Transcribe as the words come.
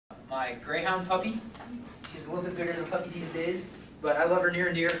my greyhound puppy. She's a little bit bigger than a puppy these days, but I love her near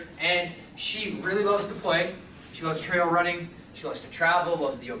and dear. And she really loves to play. She loves trail running. She loves to travel,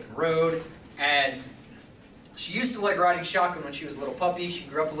 loves the open road. And she used to like riding shotgun when she was a little puppy. She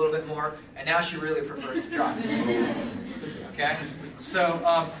grew up a little bit more, and now she really prefers to drive. Okay?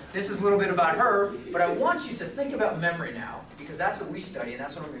 So this is a little bit about her, but I want you to think about memory now, because that's what we study, and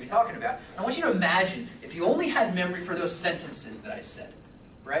that's what we're going to be talking about. I want you to imagine if you only had memory for those sentences that I said,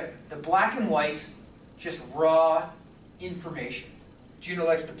 right? The black and white, just raw information. Juno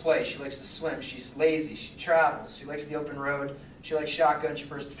likes to play, she likes to swim, she's lazy, she travels, she likes the open road, she likes shotgun, she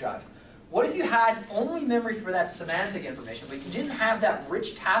prefers to drive. What if you had only memory for that semantic information, but you didn't have that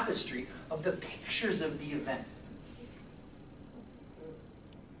rich tapestry of the pictures of the event?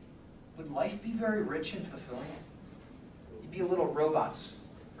 Would life be very rich and fulfilling? You'd be little robots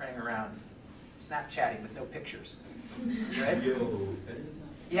running around, Snapchatting with no pictures. Right?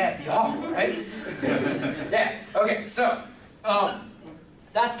 Yeah, it'd be awful, right? Yeah, okay, so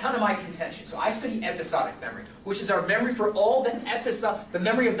that's kind of my contention. So I study episodic memory, which is our memory for all the the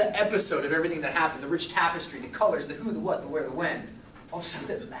memory of the episode of everything that happened, the rich tapestry, the colors, the who, the what, the where, the when, all the stuff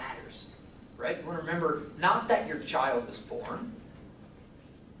that matters, right? You want to remember not that your child was born.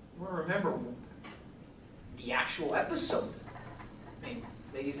 You want to remember the actual episode. I mean,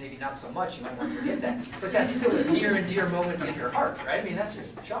 ladies, maybe not so much, you might want to forget that, but that's still a near and dear moment in your heart, right? I mean, that's your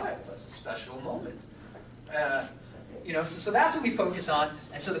child, that's a special moment. You know, so that's what we focus on,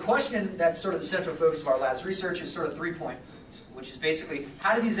 and so the question that's sort of the central focus of our lab's research is sort of 3 points, which is basically,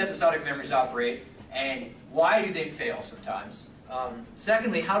 how do these episodic memories operate, and why do they fail sometimes?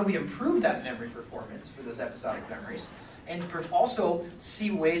 Secondly, how do we improve that memory performance for those episodic memories? And also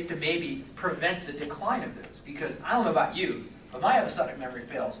see ways to maybe prevent the decline of those, because I don't know about you, but my episodic memory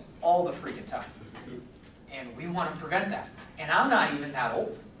fails all the freaking time. And we want to prevent that. And I'm not even that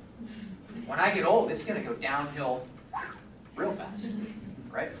old. When I get old, it's going to go downhill real fast,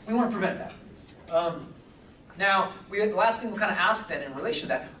 right? We want to prevent that. Now, the last thing we'll kind of ask then in relation to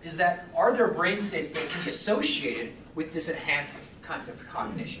that is that, are there brain states that can be associated with this enhanced concept of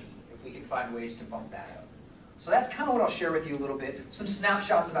cognition, if we can find ways to bump that up? So that's kind of what I'll share with you a little bit, some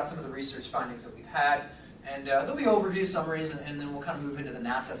snapshots about some of the research findings that we've had, and there'll be overview summaries, and then we'll kind of move into the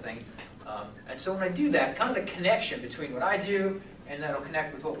NASA thing. And so when I do that, kind of the connection between what I do and that'll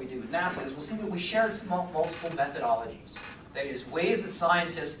connect with what we do with NASA is we'll see that we share multiple methodologies. That is, ways that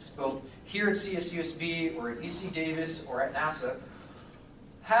scientists, both here at CSUSB or at UC Davis or at NASA,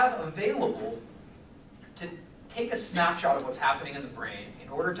 have available to take a snapshot of what's happening in the brain in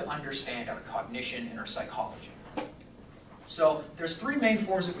order to understand our cognition and our psychology. So there's 3 main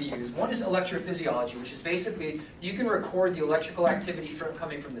forms that we use. One is electrophysiology, which is basically you can record the electrical activity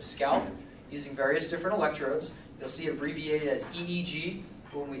coming from the scalp using various different electrodes. You'll see it abbreviated as EEG.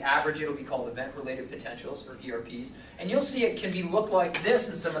 When we average it, it'll be called event-related potentials, or ERPs. And you'll see it can look like this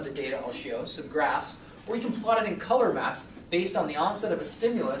in some of the data I'll show, some graphs, or you can plot it in color maps based on the onset of a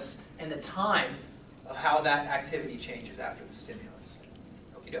stimulus and the time of how that activity changes after the stimulus.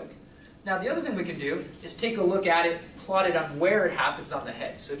 Okie doke. Now the other thing we can do is take a look at it, plot it on where it happens on the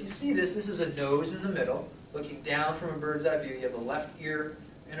head. So if you see this, this is a nose in the middle, looking down from a bird's eye view. You have a left ear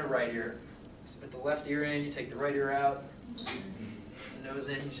and a right ear. So put the left ear in, you take the right ear out. Nose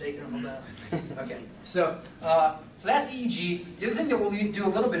in, you shake it on the back. Okay, so that's EEG. The other thing that we'll do a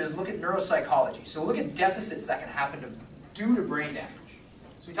little bit is look at neuropsychology. So we'll look at deficits that can happen due to brain damage.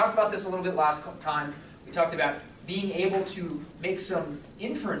 So we talked about this a little bit last time. We talked about being able to make some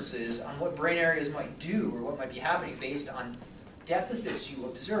inferences on what brain areas might do or what might be happening based on deficits you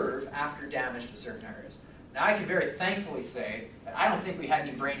observe after damage to certain areas. Now I can very thankfully say that I don't think we had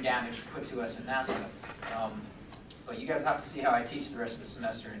any brain damage put to us in NASA. But you guys have to see how I teach the rest of the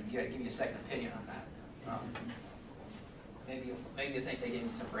semester and give me a second opinion on that. Maybe you think they gave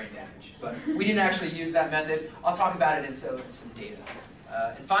me some brain damage. But we didn't actually use that method. I'll talk about it in some data.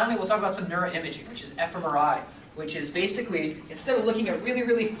 And finally, we'll talk about some neuroimaging, which is fMRI, which is basically, instead of looking at really,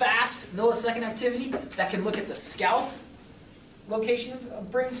 really fast millisecond activity, that can look at the scalp location of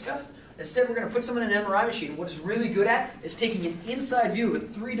brain stuff. Instead, we're going to put someone in an MRI machine. What it's really good at is taking an inside view of a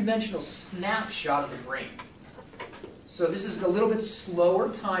 3-dimensional snapshot of the brain. So this is a little bit slower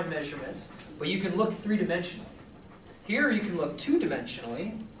time measurements, but you can look 3-dimensionally. Here you can look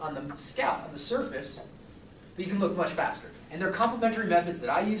 2-dimensionally on the scalp, on the surface, but you can look much faster. And there are complementary methods that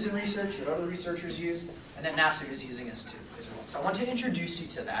I use in research, that other researchers use, and that NASA is using as well. So I want to introduce you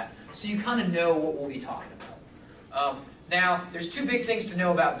to that so you kind of know what we'll be talking about. Now, there's 2 big things to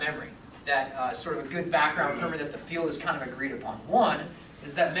know about memory that sort of a good background primer that the field has kind of agreed upon. One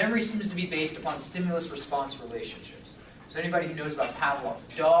is that memory seems to be based upon stimulus-response relationships. So anybody who knows about Pavlov's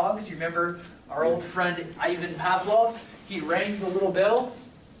dogs, you remember our old friend Ivan Pavlov? He rang the little bell,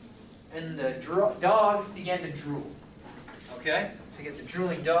 and the dog began to drool. Okay? So you get the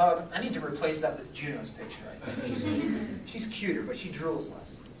drooling dog. I need to replace that with Juno's picture, I think. She's cuter, but she drools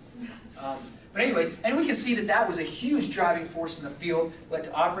less. But anyways, and we can see that that was a huge driving force in the field, led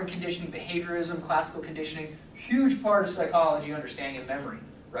to operant conditioning, behaviorism, classical conditioning, huge part of psychology, understanding of memory,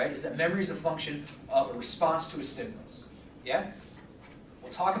 right? Is that memory is a function of a response to a stimulus. Yeah?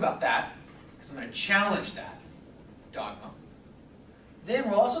 We'll talk about that, because I'm going to challenge that dogma. Then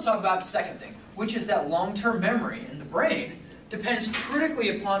we'll also talk about the second thing, which is that long-term memory in the brain depends critically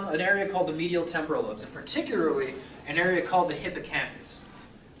upon an area called the medial temporal lobes, and particularly an area called the hippocampus,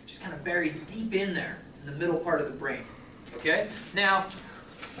 which is kind of buried deep in there, in the middle part of the brain. Okay? Now,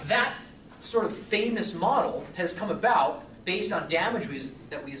 that sort of famous model has come about based on damage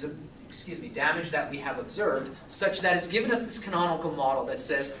that we have observed, such that it's given us this canonical model that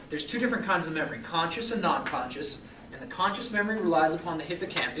says there's two different kinds of memory, conscious and non-conscious, and the conscious memory relies upon the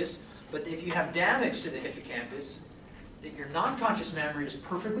hippocampus, but if you have damage to the hippocampus, that your non-conscious memory is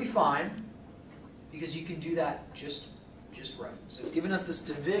perfectly fine, because you can do that just right. So it's given us this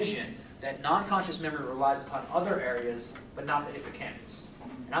division that non-conscious memory relies upon other areas, but not the hippocampus.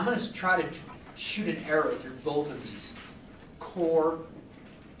 And I'm going to try to shoot an arrow through both of these core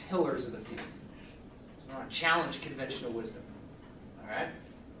pillars of the field. So I'm going to challenge conventional wisdom. All right?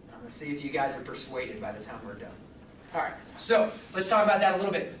 I'm going to see if you guys are persuaded by the time we're done. All right, so let's talk about that a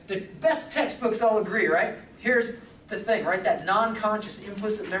little bit. The best textbooks all agree, right? Here's the thing, right? That non-conscious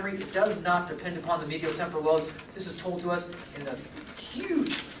implicit memory, it does not depend upon the medial temporal lobes. This is told to us in the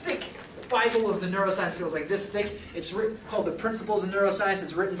huge, thick Bible of the neuroscience field, like this thick. It's called The Principles of Neuroscience.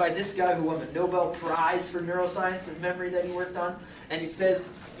 It's written by this guy who won the Nobel Prize for Neuroscience and Memory that he worked on. And it says,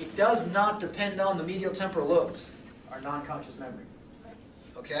 it does not depend on the medial temporal lobes, our non-conscious memory.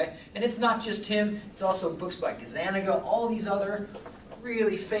 Okay? And it's not just him, it's also books by Gazzaniga, all these other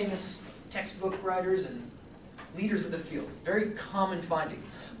really famous textbook writers and leaders of the field. Very common finding.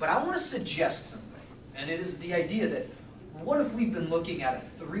 But I want to suggest something, and it is the idea that what if we've been looking at a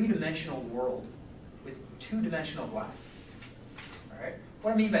three-dimensional world with two-dimensional glasses? All right?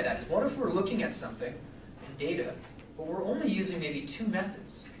 What I mean by that is, what if we're looking at something in data, but we're only using maybe two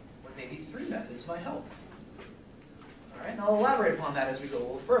methods, when maybe three methods might help? All right? And I'll elaborate upon that as we go a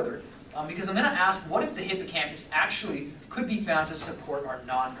little further, because I'm going to ask, what if the hippocampus actually could be found to support our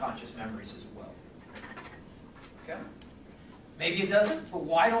non-conscious memories as well? Okay? Maybe it doesn't, but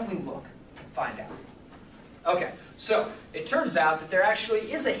why don't we look and find out? Okay, so it turns out that there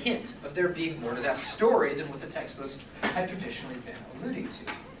actually is a hint of there being more to that story than what the textbooks had traditionally been alluding to.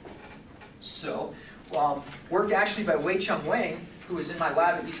 So, work actually by Wei-Chung Wang, who was in my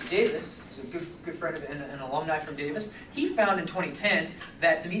lab at UC Davis, he's a good friend and an alumni from Davis. He found in 2010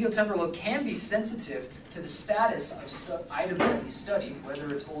 that the medial temporal lobe can be sensitive to the status of items that we study, whether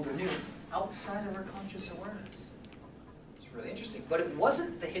it's old or new, outside of our conscious awareness. It's really interesting. But it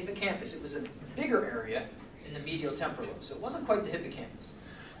wasn't the hippocampus, it was a bigger area in the medial temporal lobe, so it wasn't quite the hippocampus.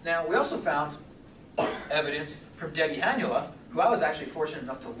 Now, we also found evidence from Debbie Hanula, who I was actually fortunate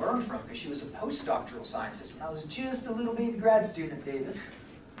enough to learn from, because she was a postdoctoral scientist when I was just a little baby grad student at Davis.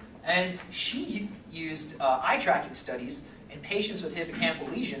 And she used eye tracking studies in patients with hippocampal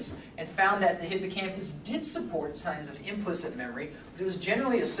lesions and found that the hippocampus did support signs of implicit memory, but it was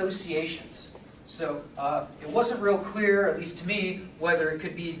generally associations. So it wasn't real clear, at least to me, whether it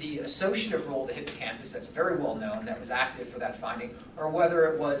could be the associative role of the hippocampus, that's very well known, that was active for that finding, or whether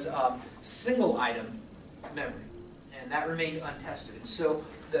it was single item memory. And that remained untested. And so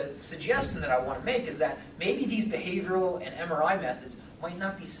the suggestion that I want to make is that maybe these behavioral and MRI methods might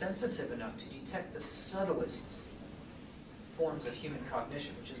not be sensitive enough to detect the subtlest forms of human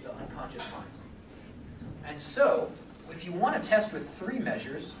cognition, which is the unconscious mind. And so, if you want to test with three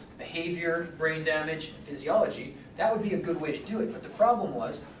measures, behavior, brain damage, and physiology, that would be a good way to do it. But the problem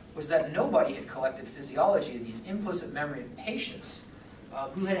was that nobody had collected physiology of these implicit memory of patients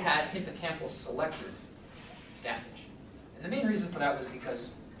who had had hippocampal selective damage. And the main reason for that was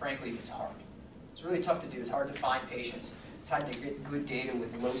because, frankly, it's hard. It's really tough to do. It's hard to find patients. It's hard to get good data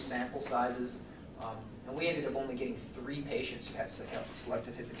with low sample sizes. And we ended up only getting 3 patients who had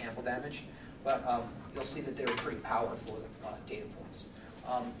selective hippocampal damage. But you'll see that they were pretty powerful data points.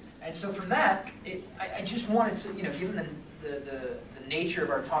 And so from that, I just wanted to, given the nature of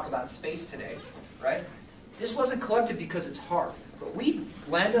our talk about space today, right? This wasn't collected because it's hard. But we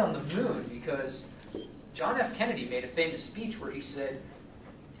landed on the moon because John F. Kennedy made a famous speech where he said,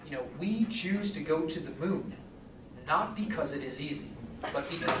 we choose to go to the moon, not because it is easy, but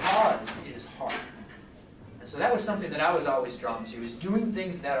because it is hard. And so that was something that I was always drawn to, is doing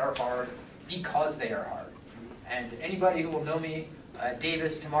things that are hard because they are hard. And anybody who will know me at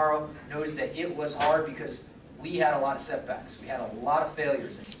Davis tomorrow knows that it was hard because we had a lot of setbacks. We had a lot of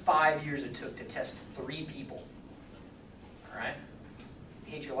failures. In 5 years it took to test 3 people. All right?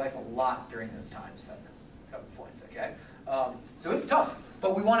 You hate your life a lot during those times. So, a couple points, okay? So it's tough,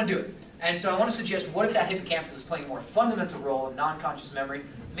 but we want to do it. And so I want to suggest, what if that hippocampus is playing a more fundamental role in non-conscious memory,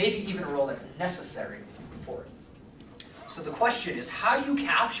 maybe even a role that's necessary for it. So the question is, how do you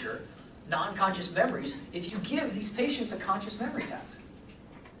capture non-conscious memories if you give these patients a conscious memory task?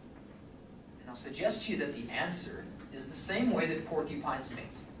 And I'll suggest to you that the answer is the same way that porcupines mate,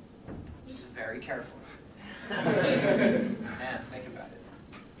 which is very careful. Man, think about it.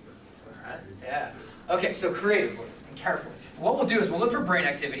 All right? Yeah. Okay, so creatively and carefully. What we'll do is we'll look for brain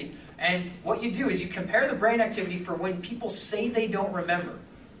activity, and what you do is you compare the brain activity for when people say they don't remember,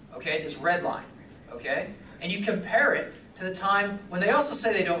 okay, this red line, okay? And you compare it to the time when they also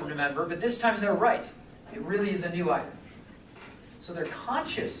say they don't remember, but this time they're right. It really is a new item. So their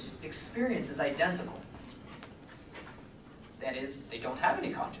conscious experience is identical. That is, they don't have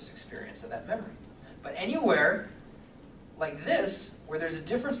any conscious experience of that memory. But anywhere like this, where there's a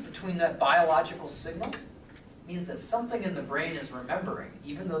difference between that biological signal, means that something in the brain is remembering,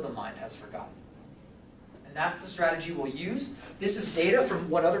 even though the mind has forgotten. And that's the strategy we'll use. This is data from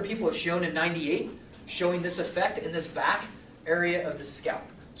what other people have shown in '98, showing this effect in this back area of the scalp.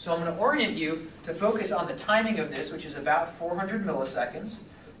 So I'm going to orient you to focus on the timing of this, which is about 400 milliseconds.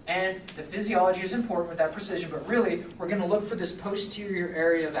 And the physiology is important with that precision, but really, we're going to look for this posterior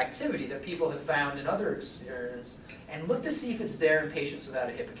area of activity that people have found in other experiments, and look to see if it's there in patients without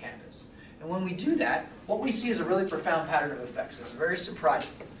a hippocampus. And when we do that, what we see is a really profound pattern of effects. It's very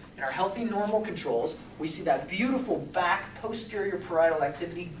surprising. In our healthy normal controls, we see that beautiful back posterior parietal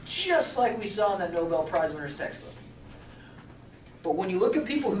activity, just like we saw in that Nobel Prize winner's textbook. But when you look at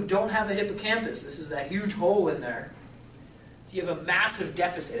people who don't have a hippocampus, this is that huge hole in there, you have a massive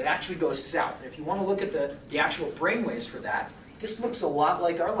deficit. It actually goes south. And if you want to look at the actual brainwaves for that, this looks a lot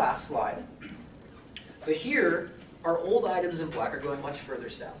like our last slide. But here, our old items in black are going much further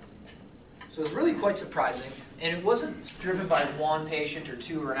south. So it's really quite surprising. And it wasn't driven by one patient or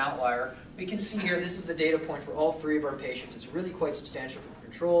two or an outlier. We can see here, this is the data point for all 3 of our patients. It's really quite substantial for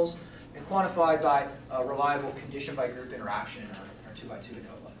controls and quantified by a reliable condition by group interaction in our 2x2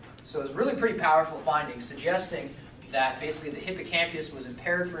 ANOVA. So it's really pretty powerful findings suggesting that basically the hippocampus was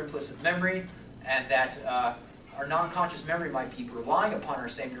impaired for implicit memory, and that our non-conscious memory might be relying upon our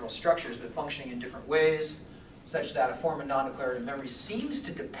same neural structures but functioning in different ways, such that a form of non-declarative memory seems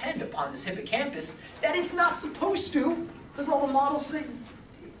to depend upon this hippocampus that it's not supposed to, because all the models say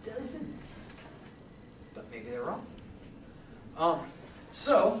it doesn't. But maybe they're wrong.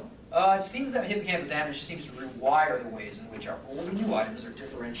 It seems that hippocampal damage seems to rewire the ways in which our old and new items are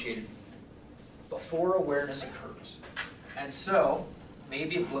differentiated before awareness occurs. And so,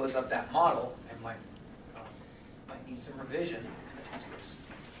 maybe it blows up that model and might need some revision in the textbooks.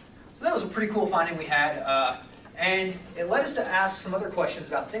 So that was a pretty cool finding we had, and it led us to ask some other questions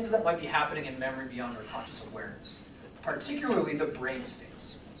about things that might be happening in memory beyond our conscious awareness, particularly the brain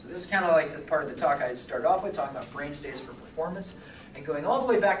states. So this is kind of like the part of the talk I started off with, talking about brain states for performance, and going all the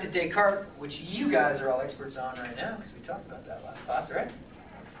way back to Descartes, which you guys are all experts on right now, because we talked about that last class, right?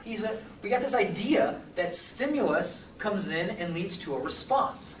 We got this idea that stimulus comes in and leads to a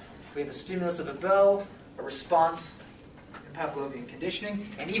response. We have a stimulus of a bell, a response in Pavlovian conditioning,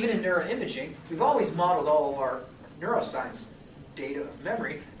 and even in neuroimaging, we've always modeled all of our neuroscience data of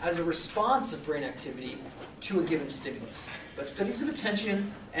memory as a response of brain activity to a given stimulus. But studies of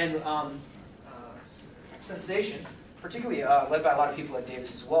attention and sensation, particularly led by a lot of people at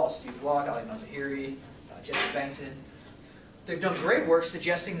Davis as well, Steve Block, Ali Mazahiri, Jesse Bankson, they've done great work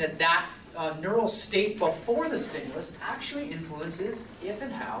suggesting that neural state before the stimulus actually influences if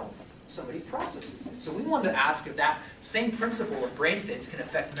and how somebody processes it. So we wanted to ask if that same principle of brain states can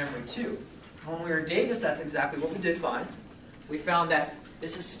affect memory too. When we were at Davis, that's exactly what we did find. We found that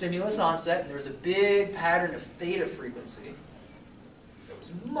this is stimulus onset, and there was a big pattern of theta frequency. There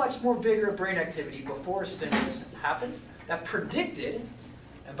was much more bigger brain activity before stimulus happened. That predicted,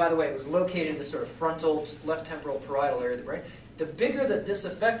 and by the way, it was located in the sort of frontal, left temporal parietal area of the brain. The bigger that this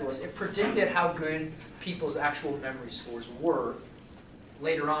effect was, it predicted how good people's actual memory scores were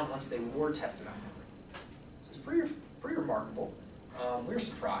later on once they were tested on memory. So it's pretty remarkable. We were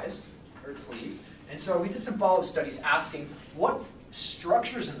surprised, very pleased. And so we did some follow-up studies asking what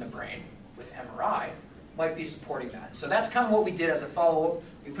structures in the brain with MRI might be supporting that. So that's kind of what we did as a follow-up.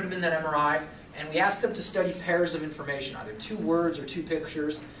 We put them in that MRI, and we asked them to study pairs of information, either 2 words or 2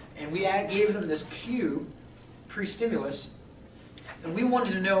 pictures, and we gave them this cue pre-stimulus, and we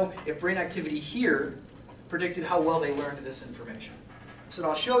wanted to know if brain activity here predicted how well they learned this information. So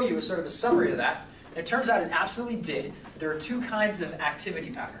I'll show you a sort of a summary of that. And it turns out it absolutely did. There are two kinds of activity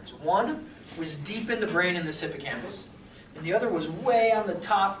patterns. One was deep in the brain in this hippocampus, and the other was way on the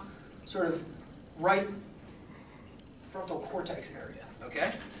top, sort of right frontal cortex area.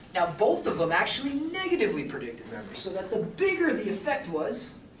 Okay? Now both of them actually negatively predicted memory, so that the bigger the effect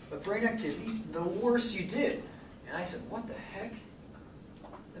was of brain activity, the worse you did. And I said, what the heck?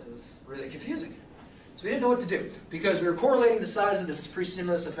 This is really confusing. So we didn't know what to do, because we were correlating the size of this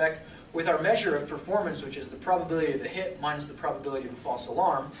pre-stimulus effect with our measure of performance, which is the probability of a hit minus the probability of a false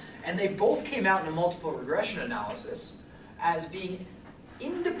alarm, and they both came out in a multiple regression analysis as being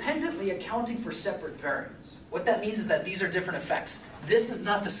independently accounting for separate variants. What that means is that these are different effects. This is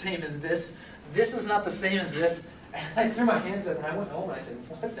not the same as this. This is not the same as this. And I threw my hands up and I went home and I said,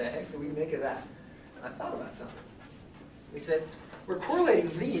 what the heck do we make of that? And I thought about something. We said, we're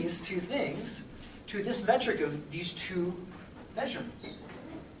correlating these two things to this metric of these two measurements.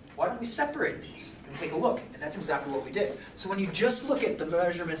 Why don't we separate these and take a look? And that's exactly what we did. So when you just look at the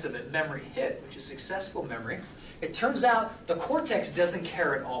measurements of a memory hit, which is successful memory, it turns out the cortex doesn't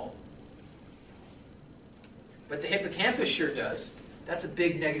care at all. But the hippocampus sure does. That's a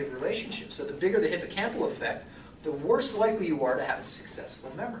big negative relationship. So the bigger the hippocampal effect, the worse likely you are to have a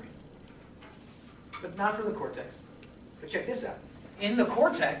successful memory. But not for the cortex. But check this out. In the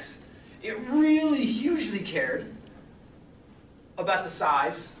cortex, it really hugely cared about the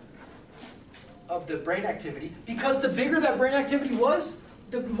size of the brain activity, because the bigger that brain activity was,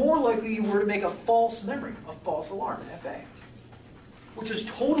 the more likely you were to make a false memory, a false alarm, an FA. Which is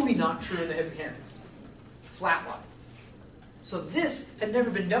totally not true in the hippocampus. Flatline. So this had never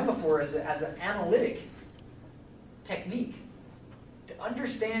been done before as an analytic technique to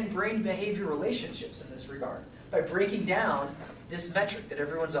understand brain behavior relationships in this regard, by breaking down this metric that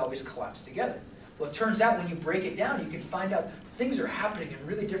everyone's always collapsed together. Well, it turns out when you break it down, you can find out things are happening in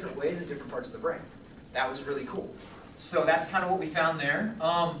really different ways in different parts of the brain. That was really cool. So that's kind of what we found there.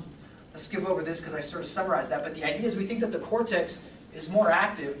 Let's skip over this because I sort of summarized that. But the idea is we think that the cortex is more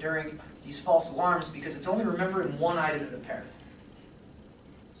active during these false alarms because it's only remembering one item in the pair.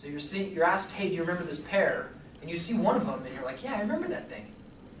 So you're asked, hey, do you remember this pair? And you see one of them, and you're like, yeah, I remember that thing.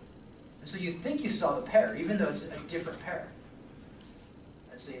 And so you think you saw the pair, even though it's a different pair.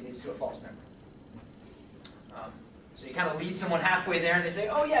 And so it leads to a false memory. So you kind of lead someone halfway there, and they say,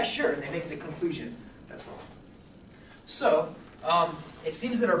 oh, yeah, sure, and they make the conclusion. That's wrong. So it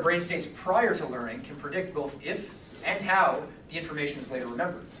seems that our brain states prior to learning can predict both if and how the information is later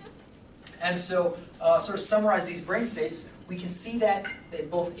remembered. And so sort of summarize these brain states, we can see that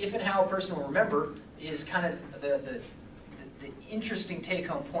both if and how a person will remember is kind of the interesting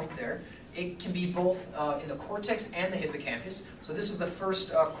take-home point there. It can be both in the cortex and the hippocampus. So this is the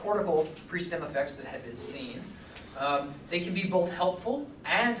first cortical pre-stem effects that have been seen. They can be both helpful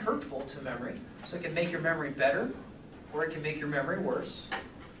and hurtful to memory. So it can make your memory better, or it can make your memory worse.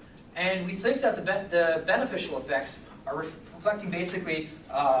 And we think that the beneficial effects are reflecting basically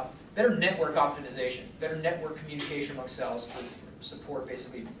better network optimization, better network communication among cells to support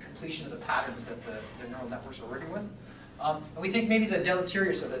basically completion of the patterns that the neural networks are working with. And we think maybe the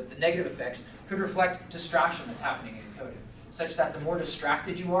deleterious, or the negative effects, could reflect distraction that's happening in encoding, such that the more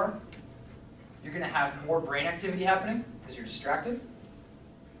distracted you are, you're going to have more brain activity happening because you're distracted,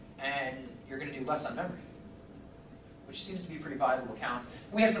 and you're going to do less on memory, which seems to be a pretty viable account.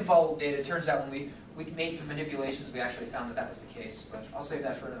 And we have some follow-up data. It turns out when we made some manipulations, we actually found that that was the case, but I'll save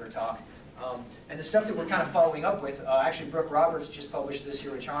that for another talk. And the stuff that we're kind of following up with, actually Brooke Roberts just published this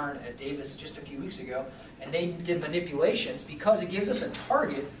here with Charn at Davis just a few weeks ago, and they did manipulations because it gives us a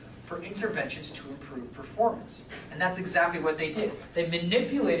target for interventions to improve performance. And that's exactly what they did. They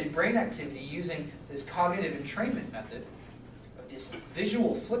manipulated brain activity using this cognitive entrainment method of this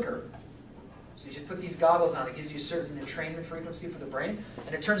visual flicker. So you just put these goggles on, it gives you a certain entrainment frequency for the brain,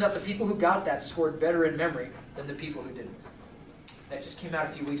 and it turns out the people who got that scored better in memory than the people who didn't. That just came out a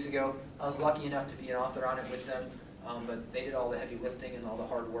few weeks ago. I was lucky enough to be an author on it with them, but they did all the heavy lifting and all the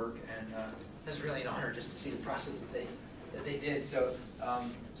hard work, and it was really an honor just to see the process that they did. So,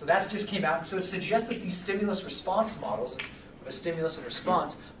 so that's just came out. So it suggests that these stimulus-response models of a stimulus and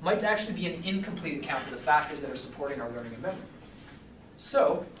response might actually be an incomplete account of the factors that are supporting our learning and memory.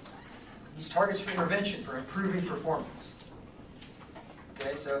 So these targets for intervention for improving performance.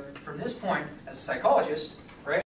 Okay, so from this point, as a psychologist,